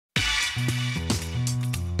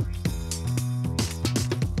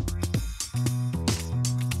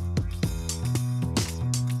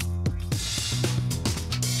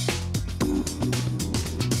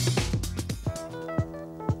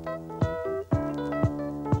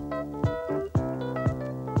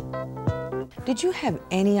Did you have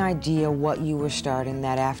any idea what you were starting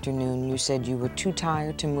that afternoon? You said you were too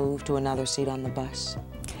tired to move to another seat on the bus.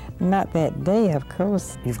 Not that day, of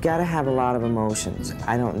course. You've got to have a lot of emotions.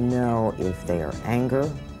 I don't know if they are anger,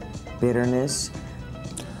 bitterness.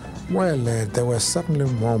 Well, there were certainly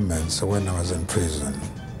moments when I was in prison.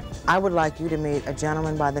 I would like you to meet a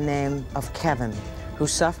gentleman by the name of Kevin, who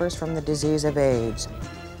suffers from the disease of AIDS.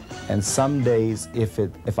 And some days,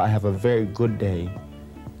 if I have a very good day,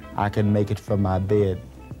 I can make it from my bed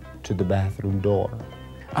to the bathroom door.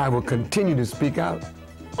 I will continue to speak out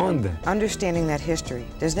on that. Understanding that history,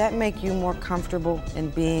 does that make you more comfortable in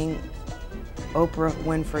being Oprah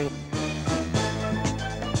Winfrey?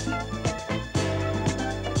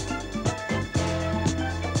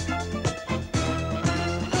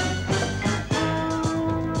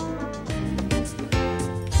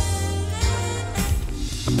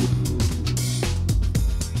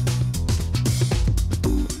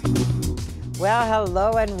 Well,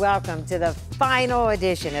 hello and welcome to the final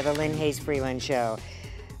edition of the Lynne Hayes Freeland Show.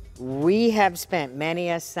 We have spent many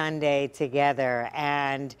a Sunday together,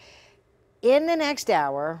 and in the next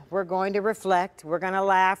hour, we're going to reflect, we're going to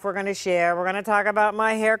laugh, we're going to share, we're going to talk about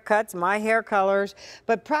my haircuts, my hair colors,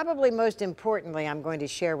 but probably most importantly, I'm going to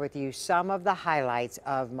share with you some of the highlights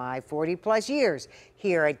of my 40-plus years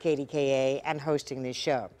here at KDKA and hosting this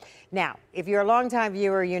show. Now, if you're a longtime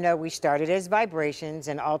viewer, you know we started as Vibrations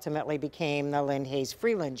and ultimately became the Lynne Hayes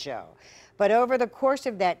Freeland Show. But over the course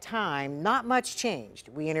of that time, not much changed.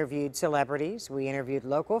 We interviewed celebrities, we interviewed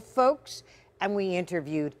local folks, and we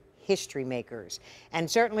interviewed history makers. And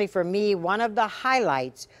certainly for me, one of the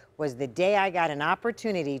highlights was the day I got an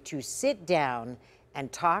opportunity to sit down and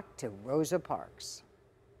talk to Rosa Parks.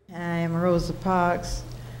 I am Rosa Parks,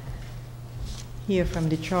 here from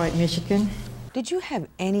Detroit, Michigan. Did you have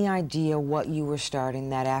any idea what you were starting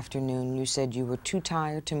that afternoon? You said you were too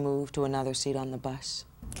tired to move to another seat on the bus.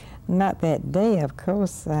 Not that day, of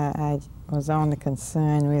course. I was only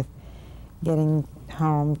concerned with getting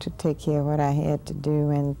home to take care of what I had to do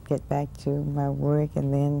and get back to my work,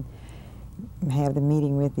 and then have the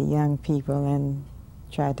meeting with the young people and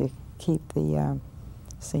try to keep the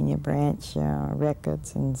senior branch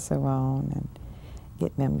records and so on, and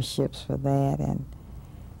get memberships for that. And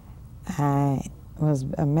I was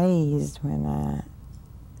amazed when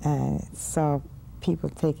I saw people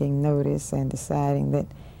taking notice and deciding that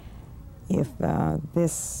if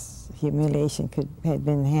this humiliation had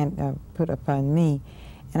been put upon me.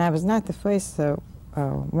 And I was not the first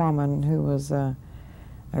woman who was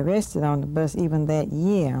arrested on the bus even that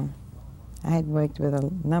year. I had worked with a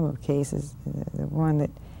number of cases. The one that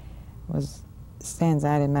stands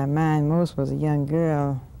out in my mind most was a young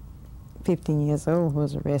girl, 15 years old, who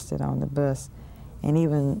was arrested on the bus. And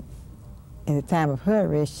even at the time of her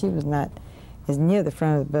arrest, she was not as near the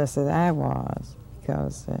front of the bus as I was,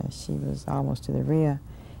 because she was almost to the rear.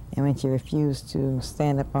 And when she refused to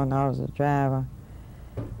stand up on the arms of the driver,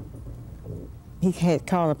 he had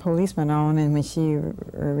called a policeman on, and when she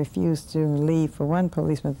refused to leave for one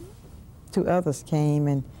policeman, two others came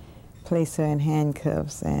and placed her in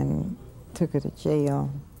handcuffs and took her to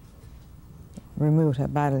jail, removed her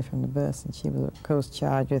bodily from the bus, and she was, of course,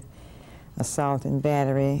 charged with assault and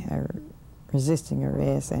battery, resisting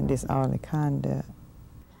arrest, and disorderly conduct.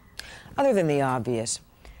 Other than the obvious,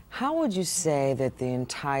 how would you say that the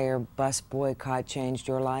entire bus boycott changed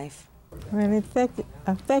your life? Well, it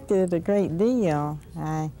affected it a great deal.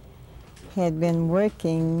 I had been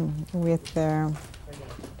working with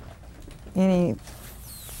any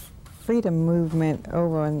freedom movement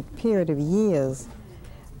over a period of years,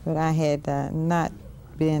 but I had not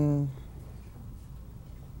been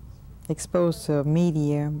exposed to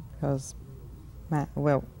media because,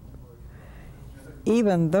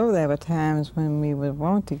 even though there were times when we would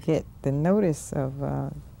want to get the notice of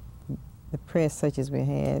the press, such as we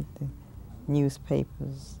had, the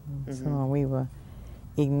newspapers and so on, we were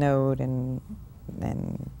ignored and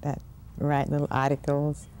write little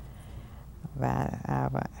articles about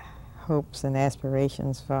our hopes and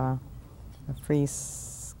aspirations for a free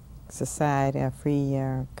society, a free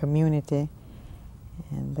community,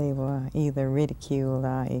 and they were either ridiculed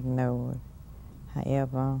or ignored.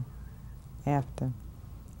 However, after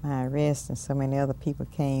my arrest, and so many other people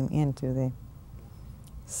came into the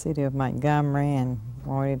city of Montgomery and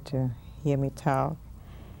wanted to hear me talk,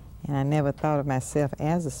 and I never thought of myself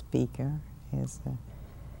as a speaker,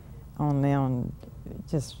 only on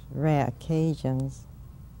just rare occasions.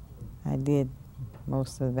 I did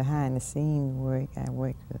most of the behind-the-scenes work. I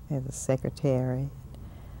worked as a secretary,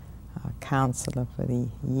 a counselor for the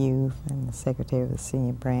youth, and the secretary of the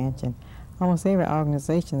senior branch, and almost every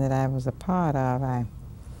organization that I was a part of, I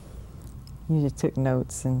usually took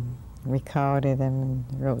notes and recorded them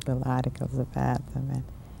and wrote little articles about them. And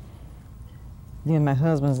during my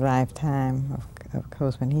husband's lifetime, of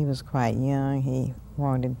course, when he was quite young, he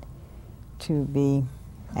wanted to be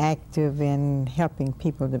active in helping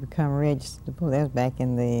people to become registered. Well, that was back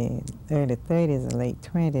in the early 30s and late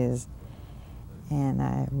 20s. And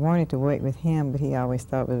I wanted to work with him, but he always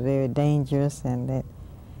thought it was very dangerous and that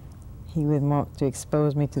he would want to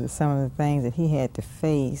expose me to some of the things that he had to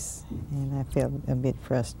face. And I felt a bit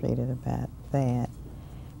frustrated about that.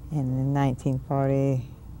 And in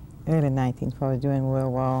early 1940, during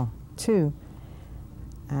World War II,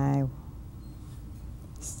 I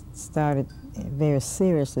started very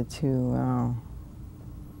seriously to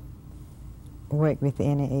work with the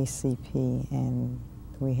NAACP, and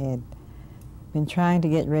we had been trying to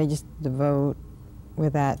get registered to vote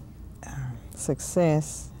without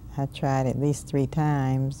success. I tried at least 3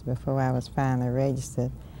 times before I was finally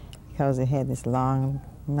registered because it had this long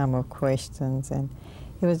number of questions, and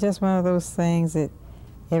it was just one of those things that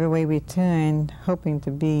every way we turned, hoping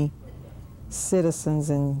to be citizens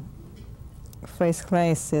and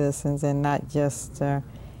first-class citizens and not just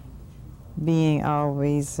being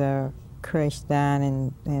always crushed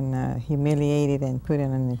down and humiliated and put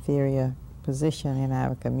in an inferior position in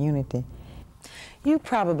our community. You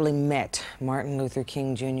probably met Martin Luther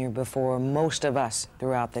King Jr. before most of us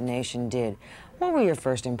throughout the nation did. What were your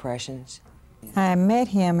first impressions? I met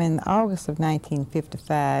him in August of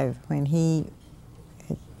 1955 when he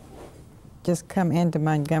had just come into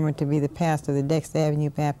Montgomery to be the pastor of the Dexter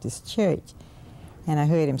Avenue Baptist Church. And I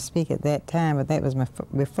heard him speak at that time, but that was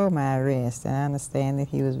before my arrest. And I understand that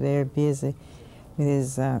he was very busy with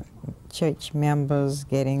his church members,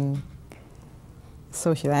 getting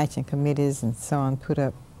social action committees and so on put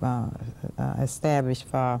up, established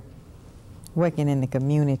for working in the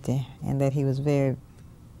community, and that he was very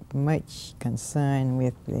much concerned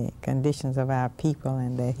with the conditions of our people,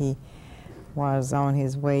 and that he was on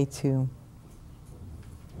his way to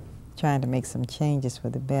trying to make some changes for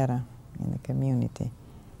the better in the community.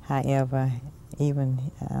 However, I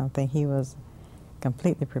don't think he was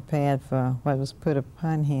completely prepared for what was put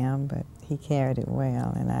upon him, but he carried it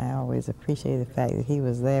well, and I always appreciate the fact that he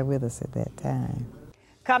was there with us at that time.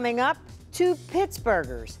 Coming up, 2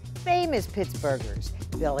 Pittsburghers, famous Pittsburghers,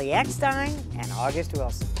 Billy Eckstine and August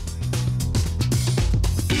Wilson.